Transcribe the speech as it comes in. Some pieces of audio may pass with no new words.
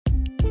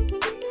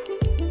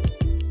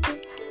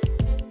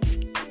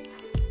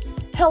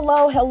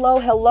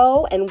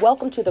Hello, and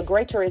welcome to the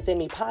Greater Is in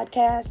Me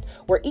podcast,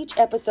 where each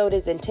episode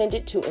is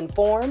intended to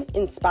inform,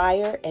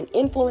 inspire, and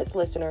influence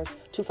listeners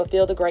to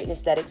fulfill the greatness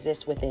that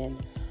exists within.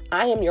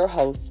 I am your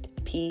host,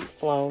 P.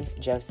 Sloan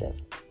Joseph.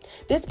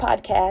 This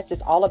podcast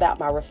is all about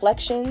my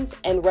reflections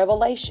and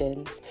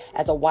revelations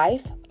as a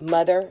wife,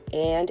 mother,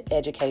 and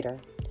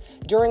educator.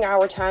 During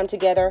our time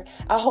together,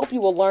 I hope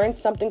you will learn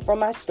something from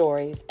my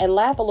stories and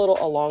laugh a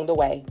little along the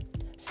way.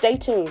 Stay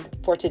tuned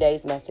for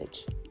today's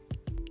message.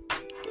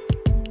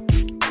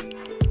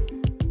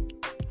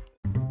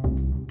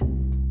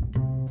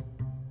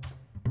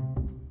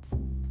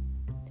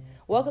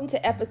 Welcome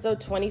to episode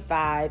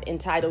 25,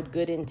 entitled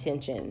Good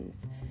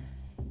Intentions.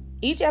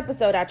 Each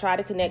episode, I try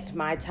to connect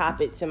my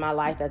topic to my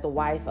life as a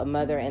wife, a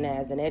mother, and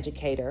as an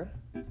educator.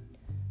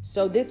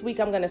 So this week,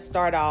 I'm going to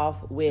start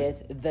off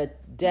with the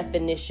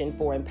definition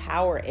for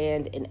empower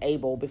and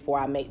enable before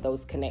I make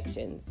those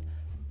connections.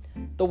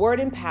 The word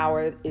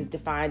empower is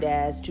defined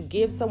as to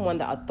give someone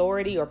the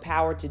authority or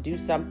power to do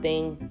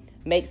something,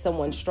 make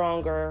someone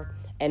stronger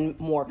and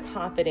more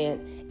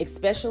confident,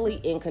 especially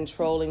in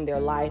controlling their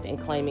life and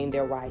claiming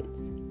their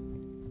rights.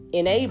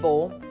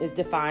 Enable is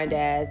defined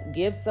as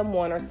give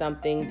someone or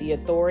something the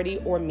authority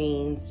or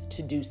means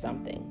to do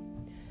something.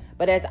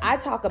 But as I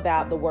talk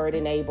about the word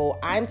enable,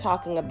 I'm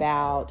talking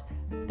about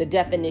the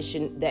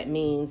definition that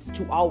means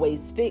to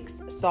always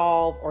fix,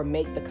 solve, or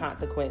make the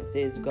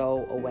consequences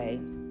go away.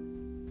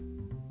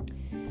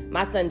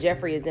 My son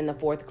Jeffrey is in the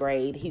 4th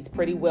grade. He's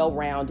pretty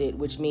well-rounded,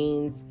 which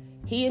means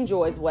he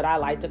enjoys what I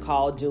like to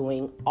call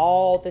doing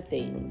all the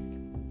things.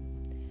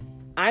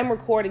 I'm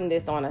recording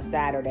this on a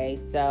Saturday,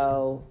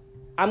 so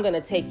I'm going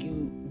to take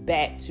you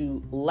back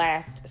to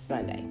last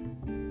Sunday.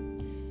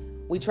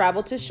 We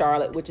traveled to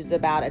Charlotte, which is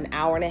about an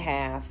hour and a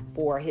half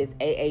for his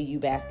AAU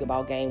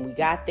basketball game. We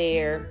got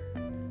there.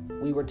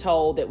 We were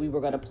told that we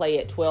were going to play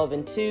at 12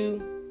 and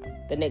 2.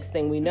 The next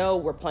thing we know,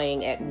 we're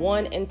playing at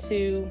 1 and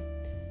 2.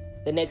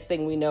 The next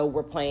thing we know,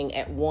 we're playing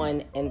at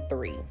 1 and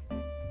 3.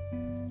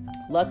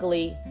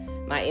 Luckily,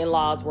 my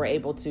in-laws were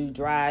able to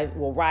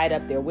ride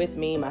up there with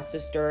me. My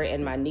sister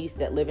and my niece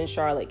that live in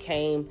Charlotte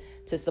came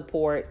to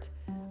support.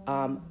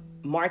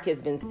 Mark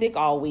has been sick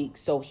all week,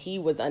 so he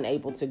was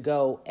unable to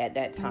go at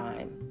that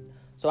time.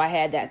 So I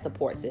had that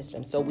support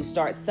system. So we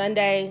start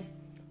Sunday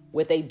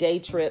with a day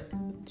trip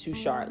to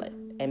Charlotte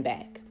and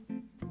back.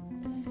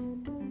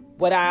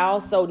 What I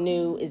also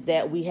knew is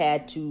that we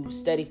had to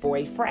study for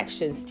a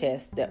fractions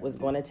test that was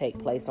going to take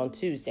place on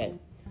Tuesday.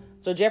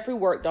 So Jeffrey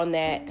worked on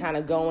that, kind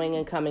of going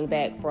and coming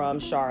back from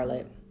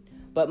Charlotte.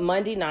 But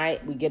Monday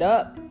night, we get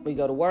up, we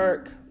go to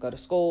work, go to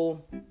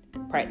school,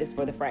 practice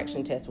for the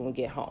fraction test when we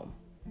get home.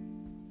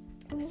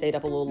 We stayed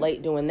up a little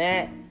late doing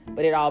that,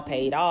 but it all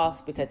paid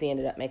off because he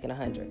ended up making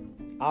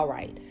 100. All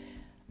right.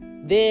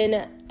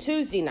 Then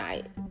Tuesday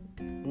night,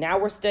 now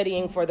we're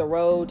studying for the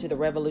road to the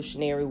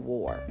Revolutionary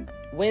War.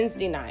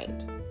 Wednesday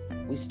night,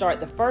 we start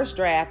the first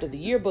draft of the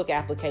yearbook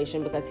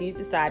application because he's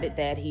decided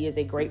that he is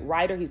a great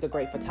writer. He's a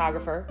great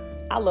photographer.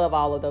 I love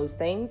all of those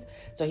things.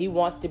 So he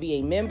wants to be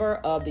a member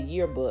of the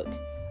yearbook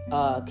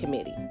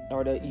committee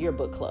or the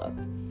yearbook club.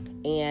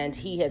 And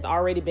he has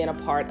already been a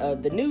part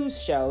of the news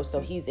show.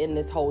 So he's in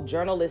this whole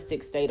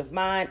journalistic state of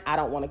mind. I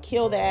don't want to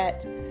kill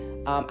that.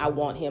 I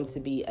want him to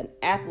be an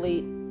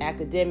athlete,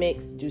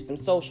 academics, do some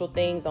social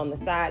things on the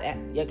side,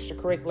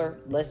 extracurricular.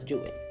 Let's do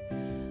it.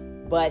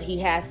 But he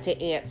has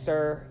to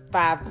answer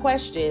 5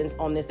 questions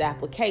on this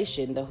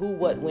application: the who,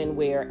 what, when,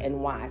 where,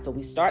 and why. So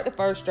we start the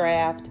first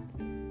draft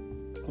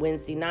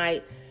Wednesday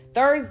night.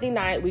 Thursday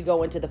night, we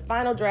go into the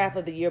final draft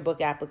of the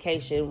yearbook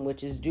application,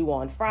 which is due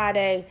on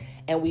Friday.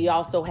 And we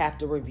also have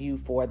to review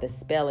for the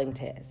spelling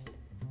test.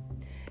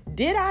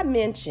 Did I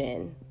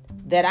mention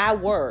that I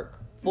work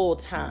full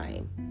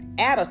time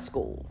at a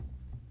school?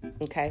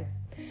 Okay.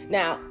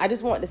 Now, I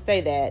just want to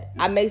say that.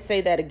 I may say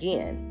that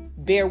again.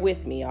 Bear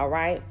with me, all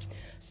right?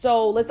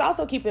 So let's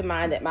also keep in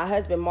mind that my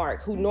husband,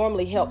 Mark, who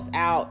normally helps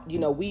out,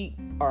 we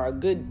are a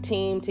good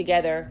team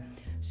together.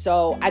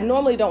 So I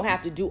normally don't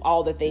have to do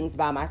all the things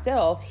by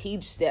myself. He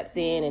steps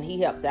in and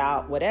he helps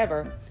out,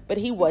 whatever. But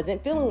he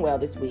wasn't feeling well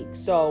this week.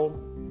 So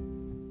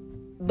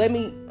let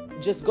me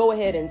just go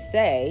ahead and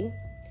say,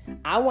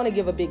 I want to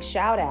give a big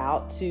shout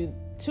out to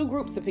 2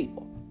 groups of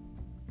people.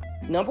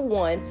 Number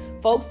 1,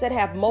 folks that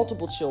have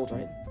multiple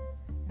children,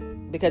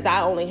 because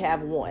I only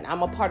have one.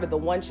 I'm a part of the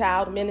one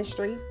child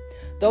ministry.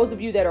 Those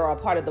of you that are a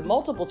part of the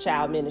multiple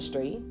child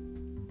ministry,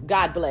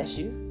 God bless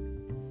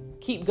you.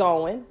 Keep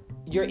going.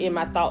 You're in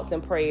my thoughts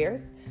and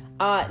prayers.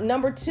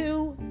 Number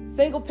 2,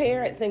 single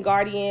parents and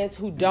guardians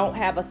who don't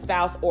have a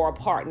spouse or a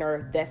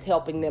partner that's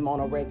helping them on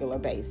a regular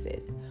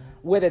basis,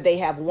 whether they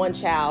have one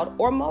child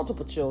or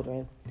multiple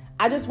children.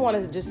 I just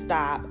wanted to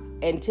stop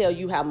and tell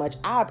you how much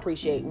I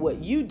appreciate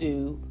what you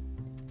do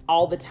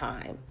all the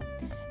time.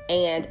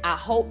 And I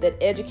hope that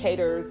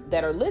educators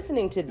that are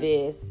listening to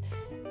this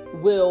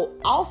will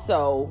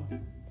also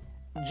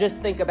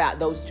just think about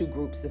those 2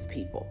 groups of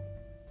people.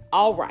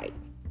 All right.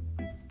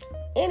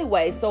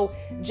 Anyway, so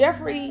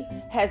Jeffrey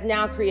has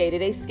now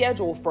created a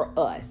schedule for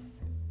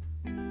us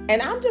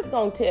And I'm just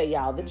going to tell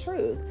y'all the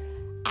truth.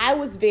 I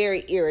was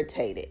very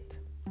irritated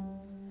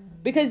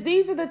because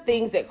these are the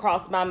things that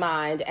crossed my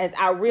mind as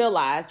I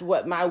realized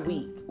what my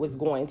week was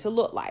going to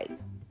look like.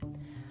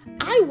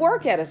 I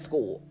work at a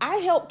school. I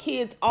help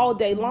kids all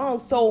day long.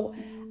 So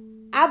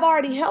I've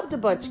already helped a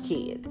bunch of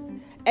kids.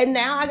 And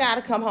now I got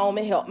to come home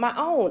and help my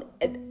own.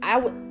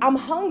 I'm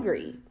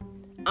hungry.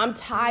 I'm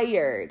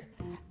tired.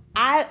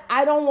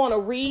 I don't want to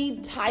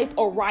read, type,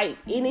 or write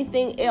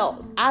anything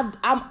else.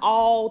 I'm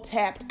all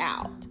tapped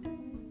out.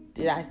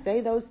 Did I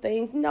say those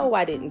things? No,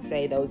 I didn't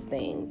say those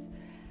things.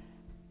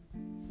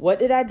 What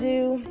did I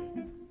do?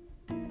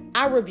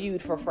 I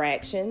reviewed for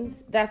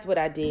fractions. That's what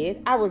I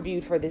did. I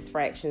reviewed for this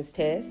fractions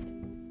test.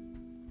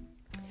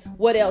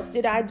 What else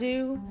did I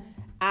do?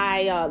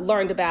 I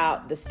learned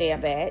about the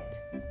Stamp Act.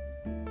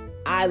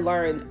 I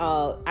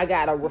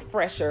got a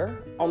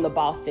refresher on the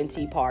Boston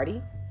Tea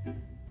Party.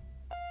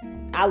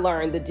 I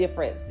learned the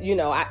difference.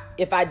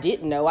 If I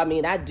didn't know,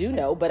 I do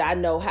know, but I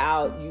know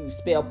how you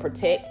spell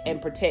protect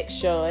and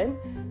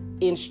protection,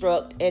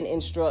 instruct and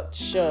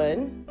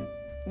instruction,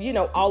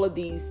 all of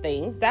these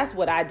things. That's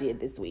what I did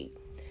this week.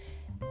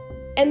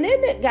 And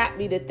then that got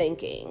me to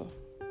thinking,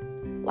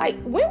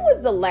 when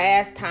was the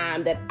last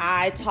time that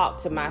I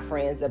talked to my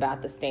friends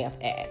about the Stamp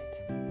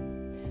Act?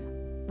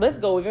 Let's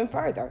go even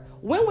further.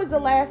 When was the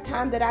last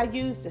time that I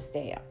used a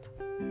stamp?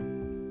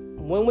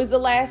 When was the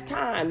last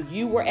time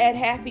you were at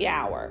happy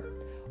hour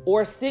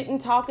or sitting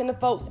talking to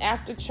folks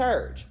after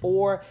church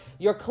or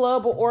your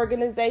club or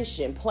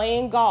organization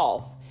playing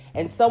golf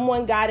and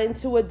someone got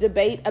into a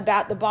debate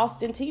about the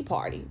Boston Tea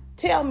Party?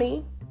 Tell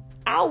me.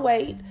 I'll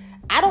wait.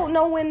 I don't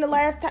know when the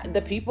last time.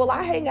 The people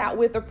I hang out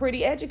with are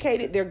pretty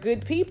educated. They're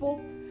good people.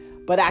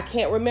 But I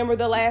can't remember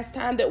the last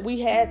time that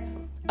we had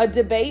a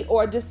debate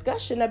or a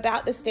discussion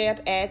about the Stamp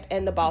Act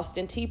and the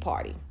Boston Tea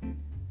Party.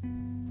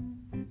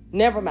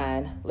 Never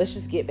mind. Let's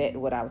just get back to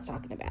what I was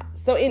talking about.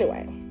 So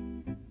anyway,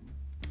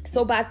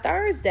 by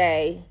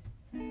Thursday,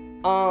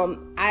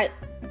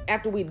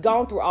 after we'd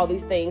gone through all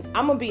these things,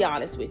 I'm going to be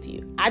honest with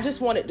you. I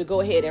just wanted to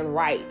go ahead and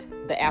write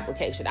the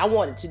application. I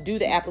wanted to do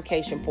the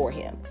application for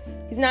him.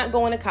 He's not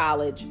going to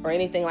college or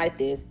anything like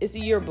this. It's a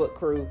yearbook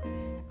crew.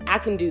 I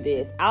can do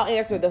this. I'll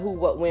answer the who,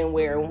 what, when,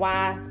 where, and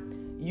why.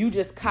 You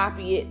just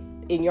copy it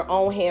in your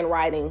own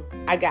handwriting.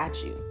 I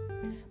got you.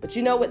 But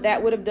you know what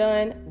that would have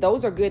done?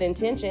 Those are good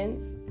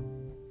intentions.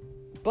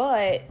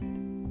 But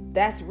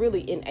that's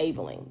really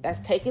enabling.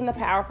 That's taking the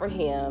power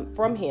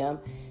from him.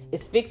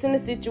 It's fixing the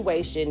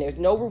situation. There's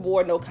no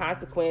reward, no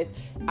consequence.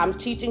 I'm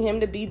teaching him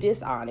to be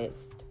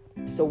dishonest.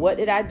 So what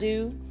did I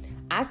do?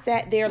 I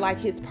sat there like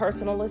his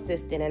personal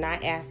assistant and I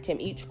asked him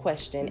each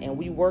question and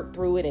we worked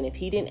through it. And if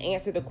he didn't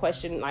answer the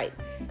question, like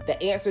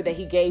the answer that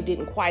he gave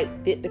didn't quite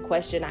fit the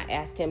question, I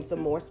asked him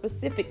some more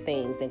specific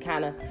things and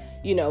kind of,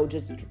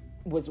 just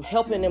was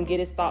helping him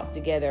get his thoughts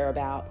together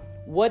about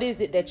what is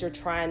it that you're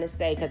trying to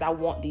say? Because I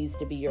want these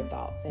to be your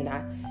thoughts. And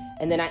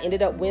then I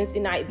ended up Wednesday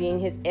night being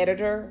his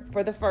editor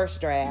for the first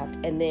draft.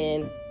 And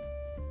then,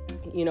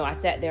 I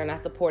sat there and I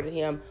supported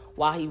him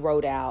while he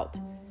wrote out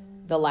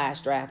the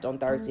last draft on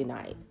Thursday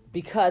night.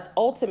 Because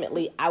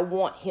ultimately, I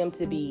want him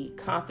to be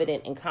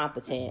confident and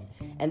competent.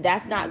 And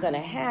that's not going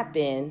to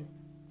happen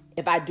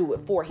if I do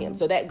it for him.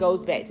 So that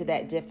goes back to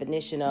that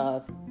definition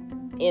of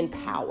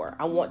empower.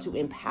 I want to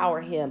empower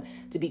him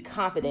to be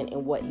confident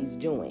in what he's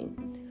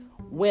doing.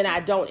 When I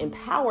don't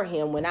empower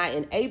him, when I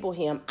enable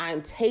him,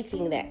 I'm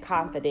taking that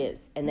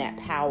confidence and that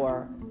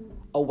power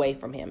away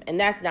from him. And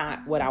that's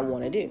not what I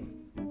want to do.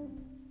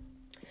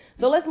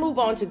 So let's move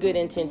on to good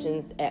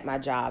intentions at my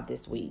job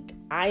this week.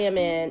 I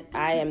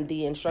am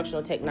the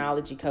instructional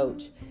technology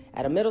coach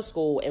at a middle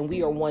school, and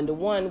we are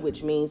 1-to-1,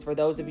 which means for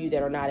those of you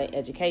that are not in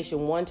education,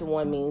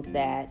 1-to-1 means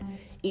that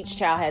each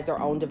child has their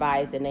own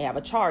device and they have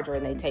a charger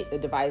and they take the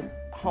device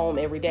home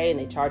every day and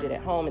they charge it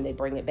at home and they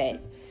bring it back.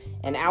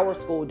 And our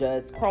school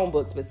does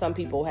Chromebooks, but some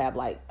people have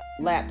like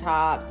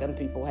laptops, some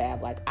people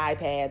have like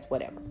iPads,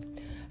 whatever.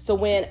 So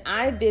when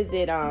I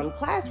visit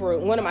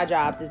classroom, one of my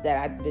jobs is that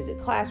I visit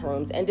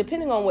classrooms, and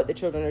depending on what the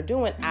children are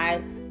doing, if I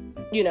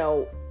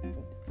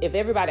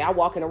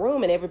walk in a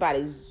room and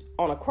everybody's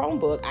on a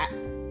Chromebook,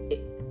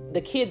 the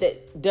kid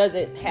that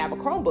doesn't have a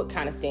Chromebook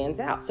kind of stands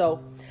out.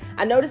 So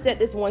I noticed that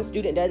this one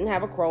student doesn't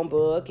have a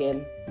Chromebook,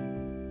 and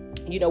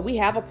we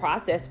have a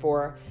process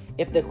for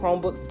if the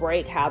Chromebooks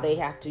break, how they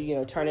have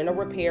to, turn in a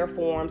repair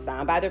form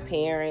signed by their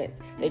parents.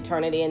 They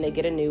turn it in, they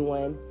get a new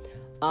one.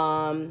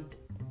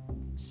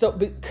 So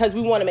because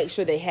we want to make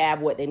sure they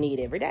have what they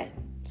need every day.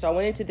 So I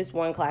went into this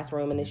one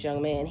classroom and this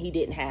young man, he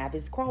didn't have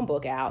his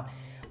Chromebook out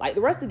like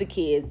the rest of the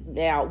kids.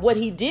 Now, what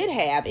he did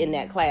have in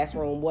that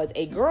classroom was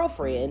a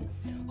girlfriend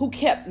who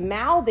kept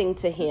mouthing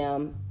to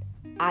him,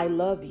 "I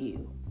love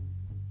you.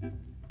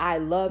 I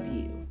love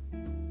you."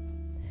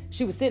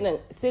 She was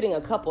sitting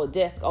a couple of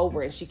desks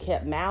over and she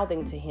kept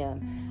mouthing to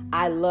him,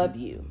 "I love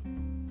you."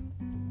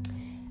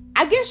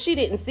 I guess she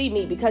didn't see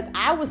me because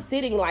I was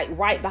sitting like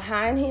right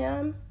behind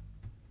him.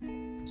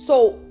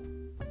 So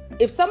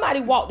if somebody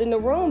walked in the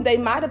room, they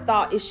might have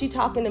thought, is she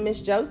talking to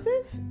Miss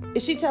Joseph?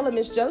 Is she telling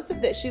Miss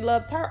Joseph that she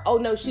loves her? Oh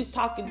no, she's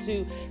talking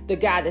to the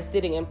guy that's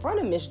sitting in front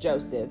of Miss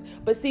Joseph.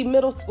 But see,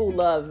 middle school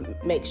love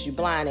makes you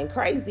blind and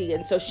crazy.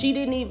 And so she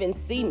didn't even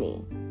see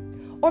me.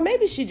 Or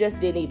maybe she just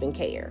didn't even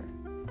care.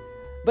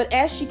 But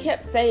as she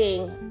kept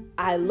saying,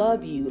 I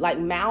love you, like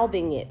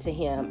mouthing it to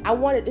him, I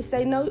wanted to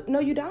say, no,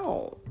 you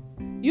don't.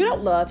 You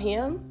don't love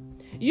him.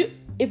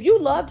 If you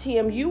loved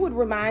him, you would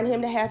remind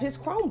him to have his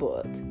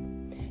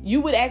Chromebook.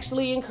 You would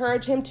actually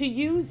encourage him to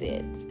use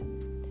it.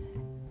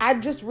 I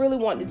just really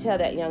wanted to tell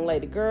that young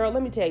lady, girl,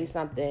 let me tell you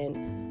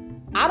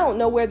something. I don't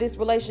know where this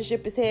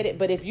relationship is headed,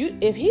 but if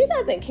he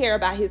doesn't care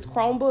about his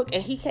Chromebook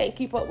and he can't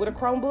keep up with a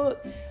Chromebook,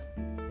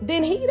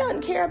 then he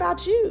doesn't care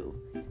about you.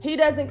 He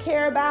doesn't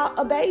care about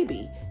a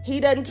baby. He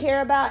doesn't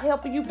care about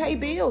helping you pay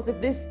bills if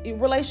this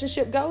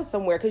relationship goes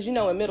somewhere. Because, in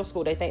middle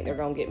school, they think they're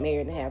going to get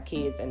married and have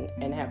kids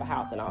and have a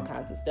house and all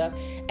kinds of stuff.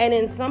 And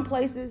in some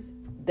places,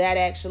 that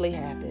actually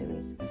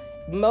happens.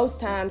 Most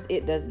times,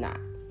 it does not.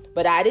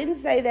 But I didn't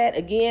say that.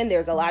 Again,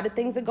 there's a lot of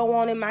things that go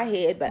on in my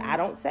head, but I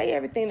don't say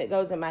everything that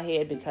goes in my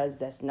head because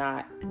that's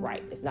not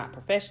right. It's not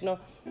professional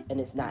and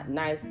it's not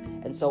nice.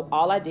 And so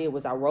all I did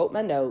was I wrote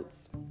my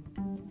notes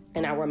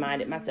and I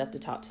reminded myself to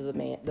talk to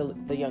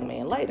the young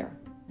man later.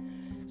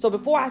 So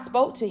before I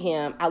spoke to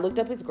him, I looked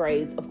up his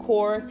grades. Of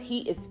course,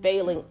 he is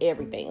failing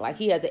everything. Like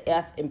he has an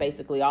F in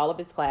basically all of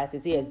his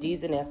classes. He has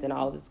D's and F's in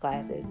all of his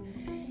classes.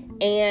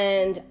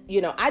 And,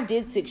 I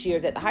did 6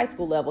 years at the high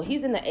school level.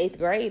 He's in the 8th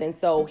grade. And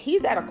so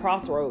he's at a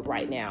crossroad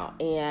right now.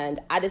 And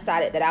I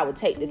decided that I would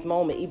take this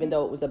moment, even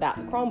though it was about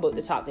the Chromebook,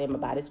 to talk to him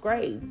about his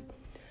grades.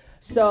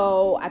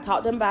 So I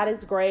talked to him about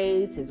his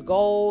grades, his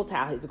goals,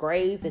 how his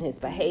grades and his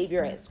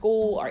behavior at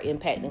school are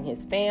impacting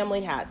his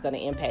family, how it's going to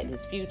impact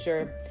his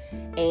future.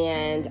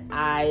 And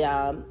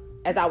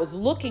as I was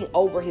looking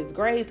over his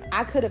grades,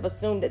 I could have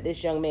assumed that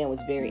this young man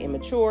was very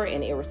immature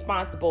and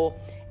irresponsible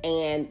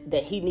and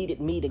that he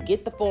needed me to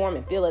get the form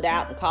and fill it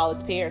out and call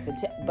his parents.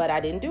 But I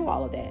didn't do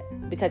all of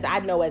that because I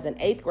know as an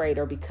 8th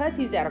grader, because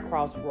he's at a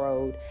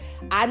crossroad,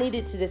 I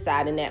needed to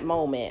decide in that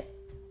moment,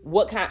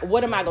 what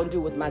am I going to do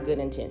with my good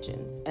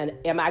intentions? And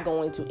am I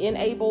going to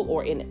enable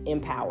or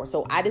empower?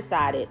 So I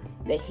decided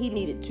that he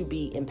needed to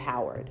be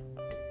empowered,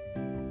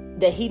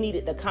 that he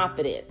needed the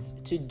confidence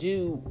to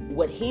do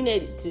what he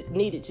needed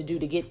to do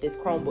to get this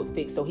Chromebook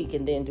fixed so he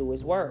can then do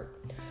his work.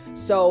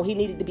 So he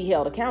needed to be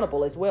held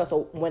accountable as well.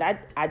 So when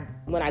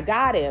I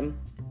got him,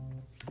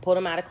 I pulled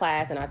him out of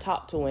class and I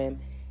talked to him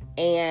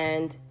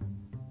and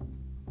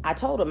I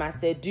told him, I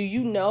said, do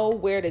you know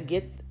where to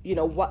get,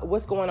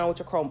 what's going on with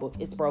your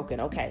Chromebook? It's broken.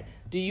 Okay.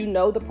 Do you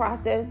know the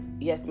process?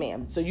 Yes,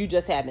 ma'am. So you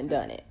just haven't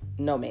done it?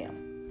 No,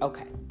 ma'am.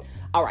 Okay.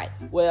 All right.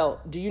 Well,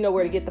 do you know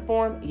where to get the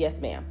form?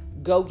 Yes, ma'am.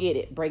 Go get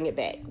it. Bring it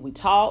back. We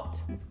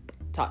talked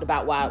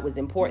about why it was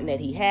important that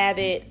he have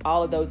it,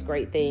 all of those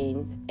great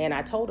things. And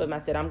I told him, I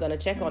said, I'm going to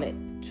check on it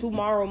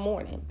tomorrow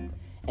morning.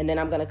 And then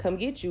I'm going to come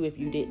get you if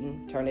you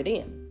didn't turn it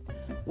in.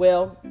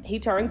 Well, he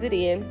turns it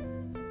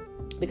in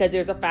because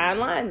there's a fine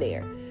line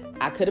there.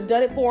 I could have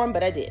done it for him,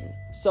 but I didn't.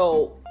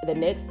 So the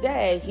next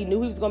day, he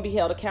knew he was going to be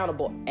held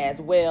accountable as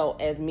well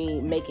as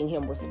me making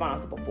him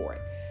responsible for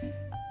it.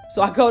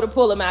 So I go to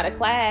pull him out of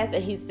class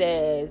and he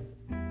says,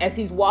 as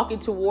he's walking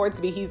towards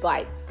me, he's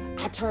like,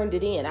 I turned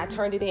it in.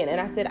 And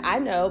I said, I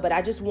know, but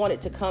I just wanted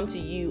to come to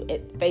you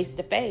at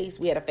face-to-face.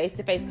 We had a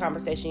face-to-face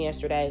conversation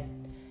yesterday,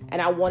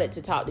 and I wanted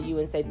to talk to you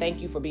and say, thank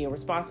you for being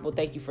responsible.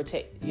 Thank you for,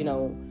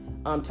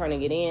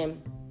 turning it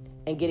in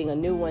and getting a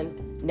new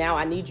one. Now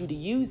I need you to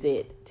use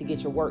it to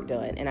get your work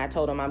done. And I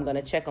told him I'm going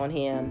to check on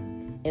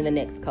him in the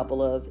next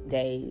couple of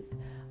days.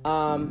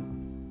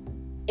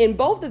 In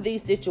both of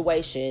these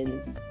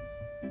situations,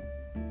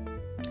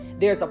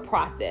 there's a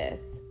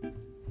process.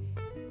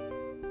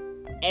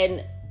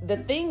 And the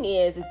thing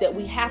is that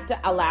we have to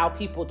allow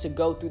people to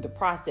go through the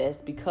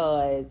process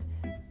because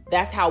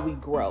that's how we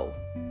grow.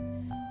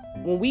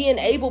 When we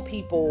enable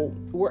people,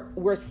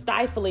 we're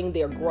stifling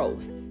their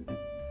growth.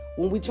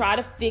 When we try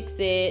to fix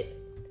it,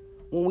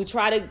 when we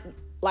try to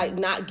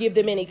not give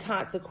them any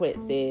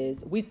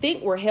consequences, we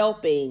think we're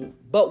helping,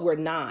 but we're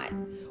not.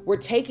 We're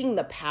taking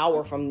the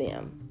power from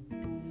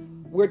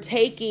them. We're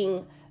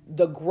taking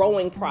the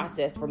growing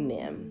process from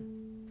them.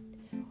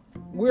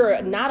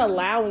 We're not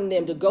allowing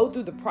them to go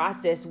through the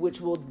process, which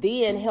will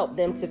then help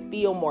them to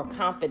feel more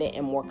confident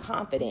and more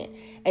confident.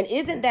 And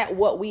isn't that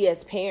what we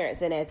as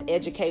parents and as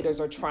educators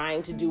are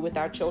trying to do with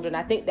our children?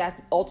 I think that's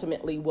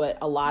ultimately what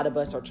a lot of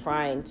us are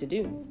trying to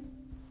do,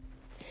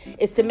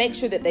 is to make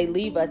sure that they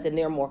leave us and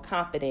they're more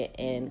confident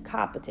and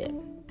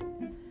competent.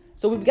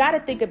 So we've got to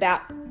think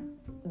about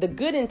the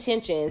good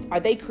intentions. Are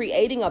they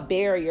creating a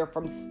barrier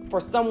for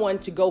someone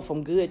to go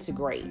from good to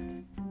great?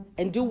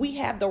 And do we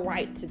have the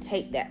right to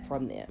take that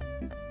from them?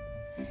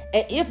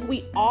 And if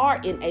we are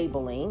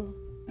enabling,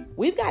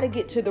 we've got to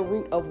get to the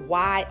root of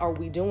why are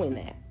we doing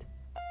that?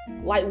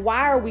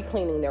 Why are we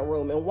cleaning their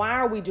room? And why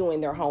are we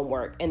doing their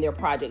homework and their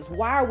projects?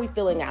 Why are we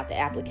filling out the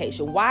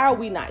application? Why are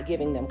we not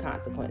giving them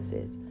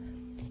consequences?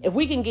 If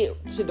we can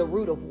get to the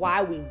root of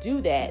why we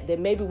do that,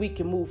 then maybe we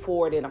can move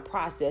forward in a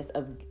process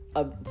of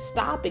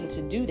stopping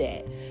to do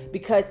that,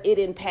 because it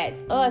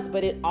impacts us,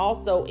 but it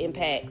also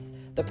impacts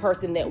the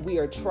person that we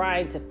are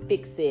trying to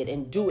fix it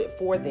and do it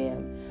for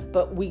them.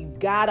 But we've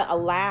got to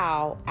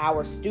allow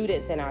our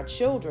students and our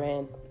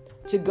children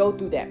to go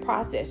through that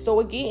process. So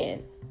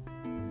again,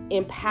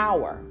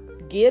 empower.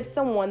 Give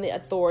someone the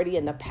authority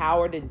and the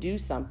power to do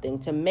something,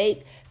 to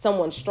make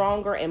someone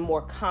stronger and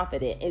more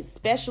confident,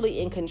 especially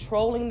in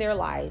controlling their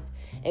life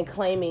and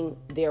claiming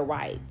their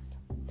rights.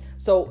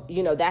 So,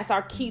 that's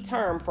our key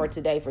term for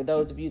today. For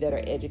those of you that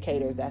are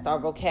educators, that's our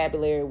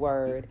vocabulary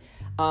word.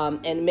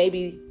 And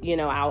maybe,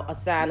 I'll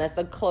assign us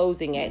a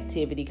closing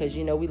activity, because,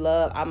 we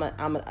love,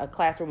 I'm a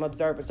classroom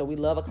observer. So we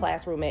love a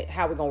classroom,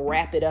 how we're going to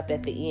wrap it up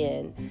at the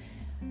end.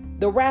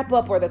 The wrap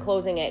up or the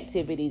closing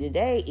activity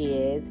today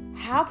is,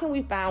 how can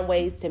we find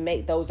ways to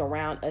make those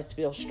around us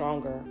feel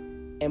stronger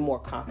and more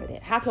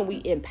confident? How can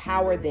we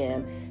empower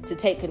them to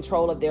take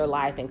control of their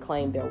life and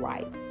claim their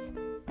rights?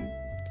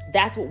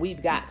 That's what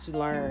we've got to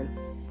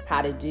learn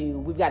how to do.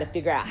 We've got to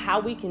figure out how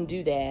we can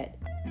do that.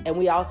 And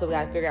we also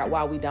got to figure out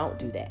why we don't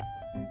do that.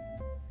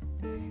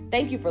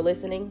 Thank you for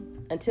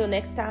listening. Until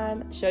next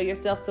time, show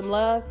yourself some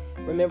love.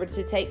 Remember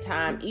to take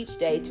time each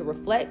day to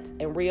reflect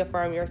and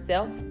reaffirm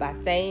yourself by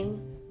saying,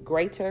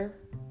 "Greater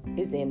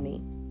is in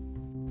me."